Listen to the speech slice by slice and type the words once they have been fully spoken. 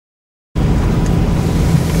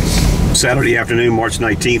Saturday afternoon, March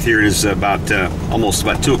 19th. Here it is almost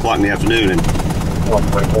about 2 o'clock in the afternoon, and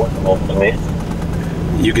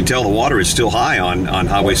you can tell the water is still high on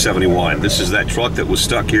Highway 71. This is that truck that was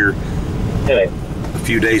stuck here a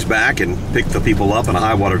few days back and picked the people up in a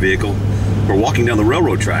high water vehicle. We're walking down the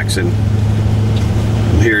railroad tracks, and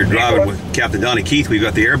I'm here driving with Captain Donnie Keith. We've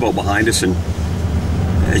got the airboat behind us, and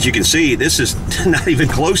as you can see, this is not even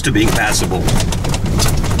close to being passable.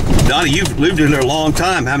 Donnie, you've lived in there a long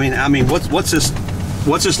time. I mean, what's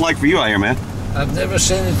this like for you out here, man? I've never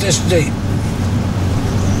seen it this deep.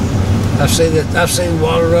 I've seen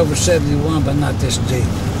water over 71, but not this deep.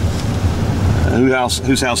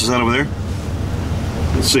 Whose house is that over there?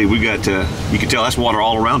 Let's see. We've got. You can tell that's water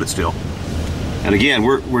all around it still. And again,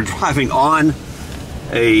 we're driving on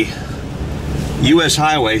a U.S.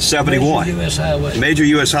 Highway 71. Major U.S. highway. Major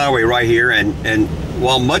U.S. highway right here, and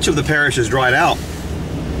while much of the parish is dried out,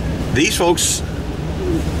 these folks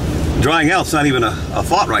drying out's not even a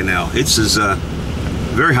thought right now. It's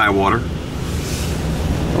very high water,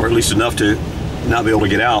 or at least enough to not be able to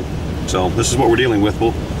get out. So this is what we're dealing with.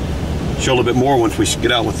 We'll show a little bit more once we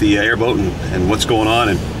get out with the airboat and what's going on.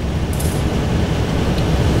 And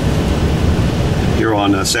here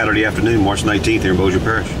on Saturday afternoon, March 19th, here in Bossier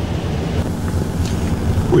Parish.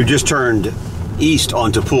 We've just turned east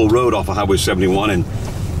onto Poole Road off of Highway 71, and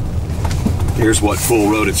here's what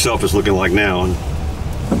Poole Road itself is looking like now. And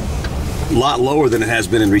a lot lower than it has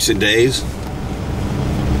been in recent days.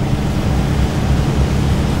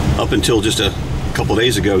 Up until just a couple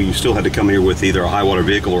days ago, you still had to come here with either a high water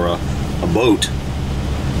vehicle or a boat.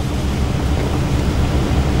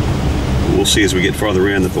 We'll see as we get farther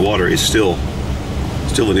in that the water is still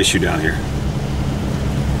an issue down here.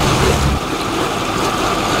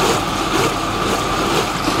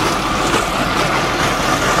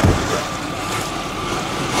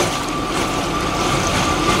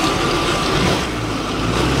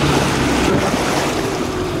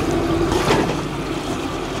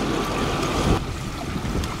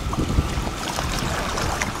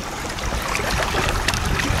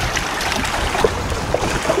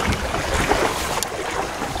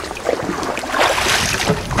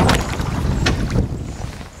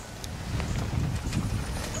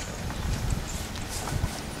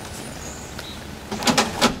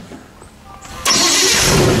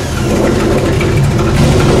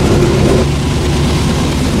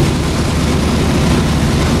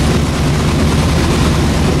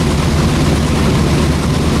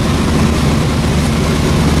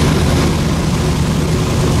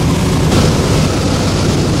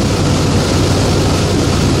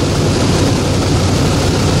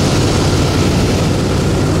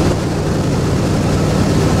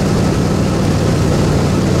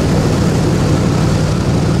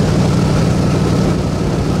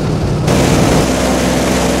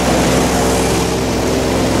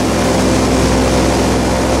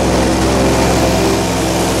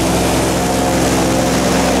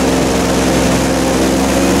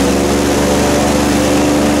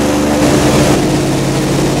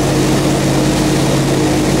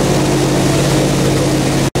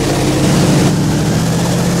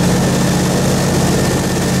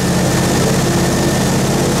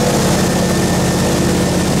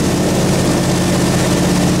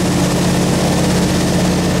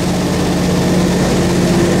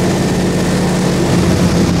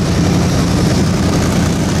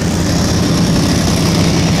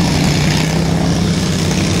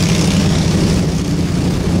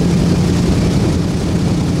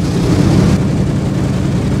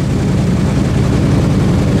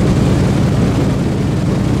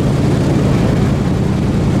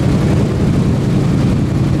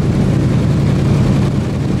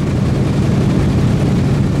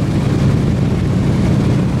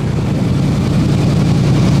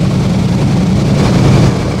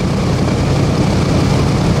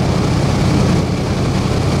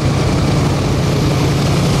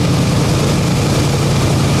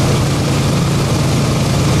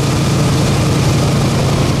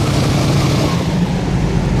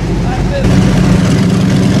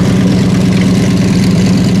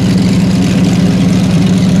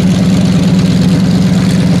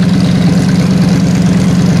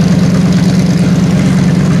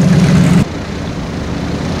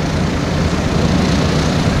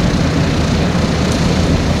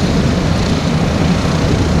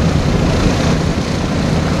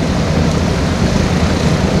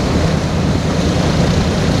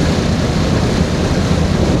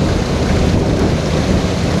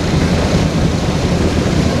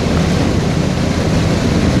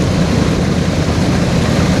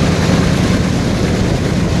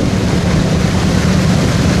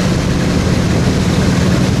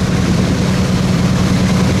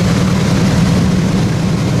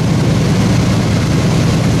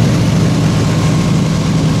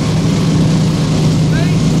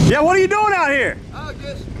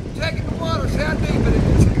 checking the water, see how deep it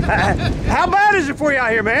is. How bad is it for you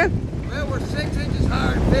out here, man? Well, we're 6 inches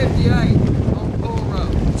higher than 58 on Poole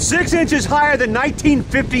Road. 6 inches higher than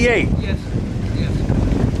 1958. Yes, sir. Yes,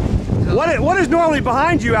 sir. So, What is normally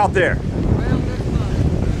behind you out there? well,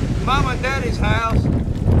 this Mama and Daddy's house,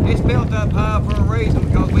 it's built up high for a reason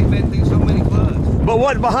because we've been through so many floods. But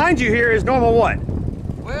what behind you here is normal what?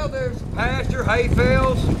 Well, there's pasture, hay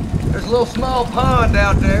fields. There's a little small pond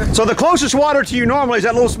out there. So the closest water to you normally is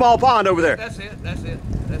that little small pond over there. That's it. That's it.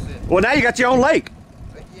 That's it. Well, now you got your own lake.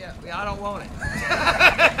 Yeah, I don't want it.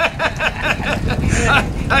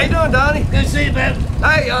 How you doing, Donnie? Good to see you, man.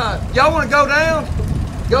 Hey, y'all want to go down?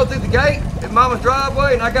 Go through the gate at Mama's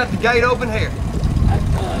driveway, and I got the gate open here.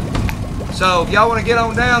 So if y'all want to get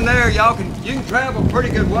on down there, you can travel pretty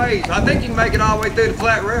good ways. I think you can make it all the way through the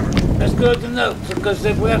Flat River. That's good to know, because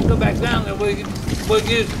if we have to go back down there, we'll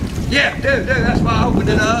use it. Yeah, do. That's why I opened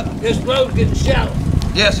it up. This road's getting shallow.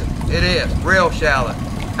 Yes, sir. It is. Real shallow.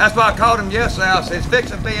 That's why I called him yesterday. I said, it's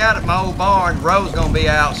fixing to be out at my old barn. The road's going to be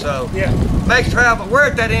out, so Yeah. makes travel. We're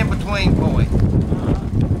at that in-between point.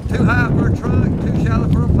 Too high for a truck, too shallow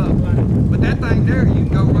for a boat. But that thing there, you can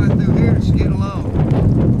go right through here and skid along.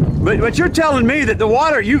 But you're telling me that the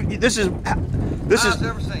water this is I've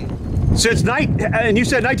never seen it. since and you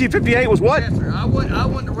said 1958 was what? Yes, sir. I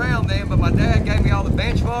wasn't around then, but my dad gave me all the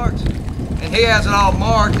benchmarks, and he has it all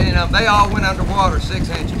marked, and they all went underwater 6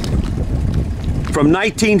 inches. From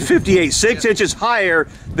 1958, 6 inches higher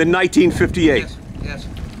than 1958 Yes, sir. Yes,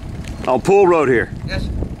 sir. on Poole Road here. Yes,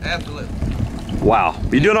 sir. Absolutely. Wow.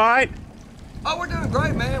 You doing all right? Oh, we're doing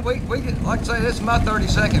great, man. We like I say, this is my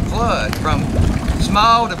 32nd flood from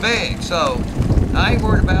small to big, so I ain't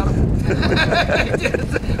worried about them.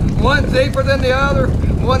 One deeper than the other,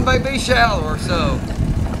 one may be shallower, so.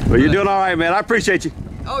 Well, you're doing all right, man. I appreciate you.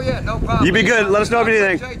 Oh yeah, no problem. You be good. Let us know if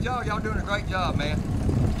anything. I appreciate y'all. Y'all doing a great job, man.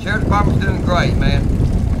 Sheriff's Department's doing great, man.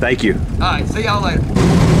 Thank you. All right, see y'all later.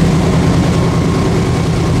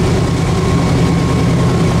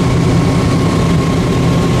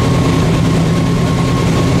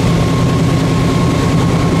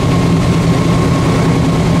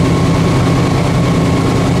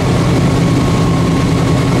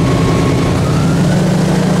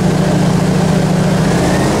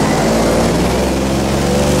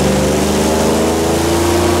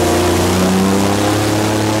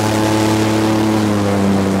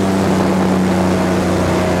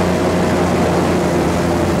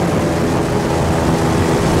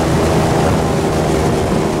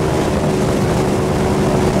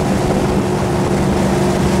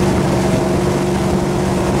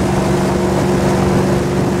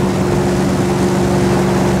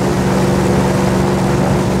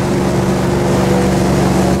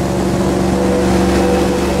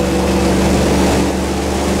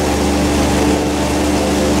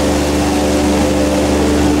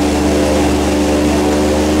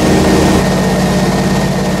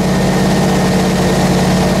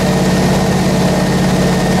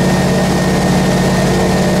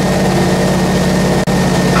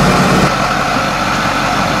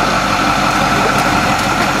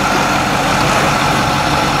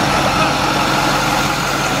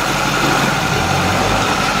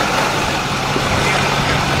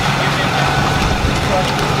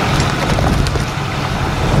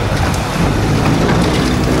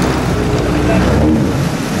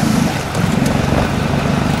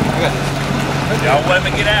 Y'all let me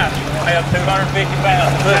get out. You won't have 250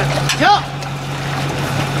 pounds. Look. Jump!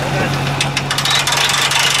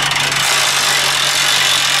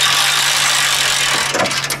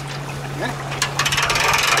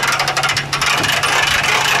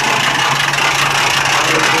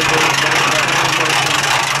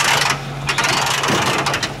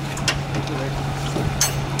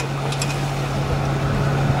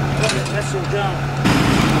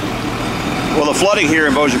 Well, the flooding here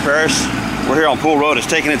in Bossier Parish, we're here on Poole Road, has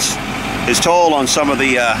taken its toll on some of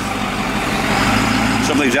these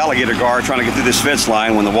alligator gar trying to get through this fence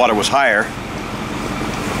line when the water was higher.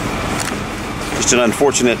 Just an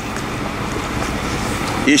unfortunate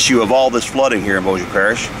issue of all this flooding here in Bossier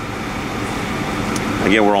Parish.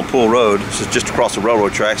 Again, we're on Poole Road. This is just across the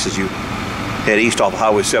railroad tracks as you head east off of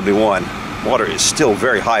Highway 71. Water is still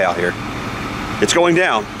very high out here. It's going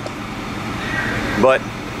down, but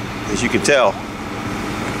as you can tell,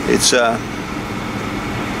 it's just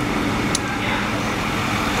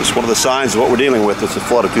one of the signs of what we're dealing with. It's the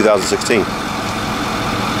flood of 2016.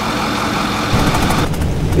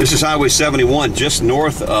 This is Highway 71, just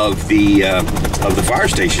north of the fire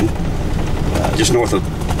station, just north of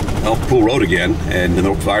Poole Road again, and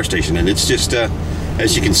the fire station. And it's just,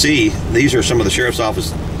 as you can see, these are some of the sheriff's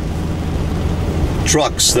office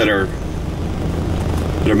trucks that are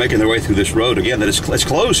making their way through this road. Again, that it's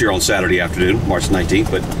closed here on Saturday afternoon, March 19th,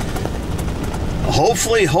 but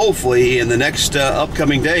hopefully in the next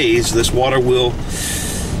upcoming days, this water will,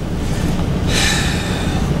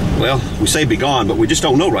 well, we say be gone, but we just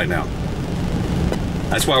don't know right now.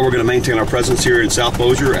 That's why we're going to maintain our presence here in South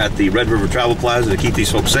Bossier at the Red River Travel Plaza to keep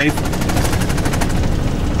these folks safe.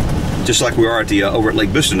 Just like we are at the over at Lake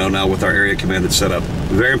Bistino now with our area command that's set up.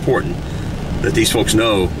 Very important that these folks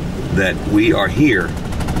know that we are here.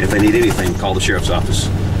 If they need anything, call the sheriff's office.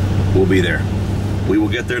 We'll be there. We will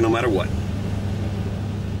get there no matter what.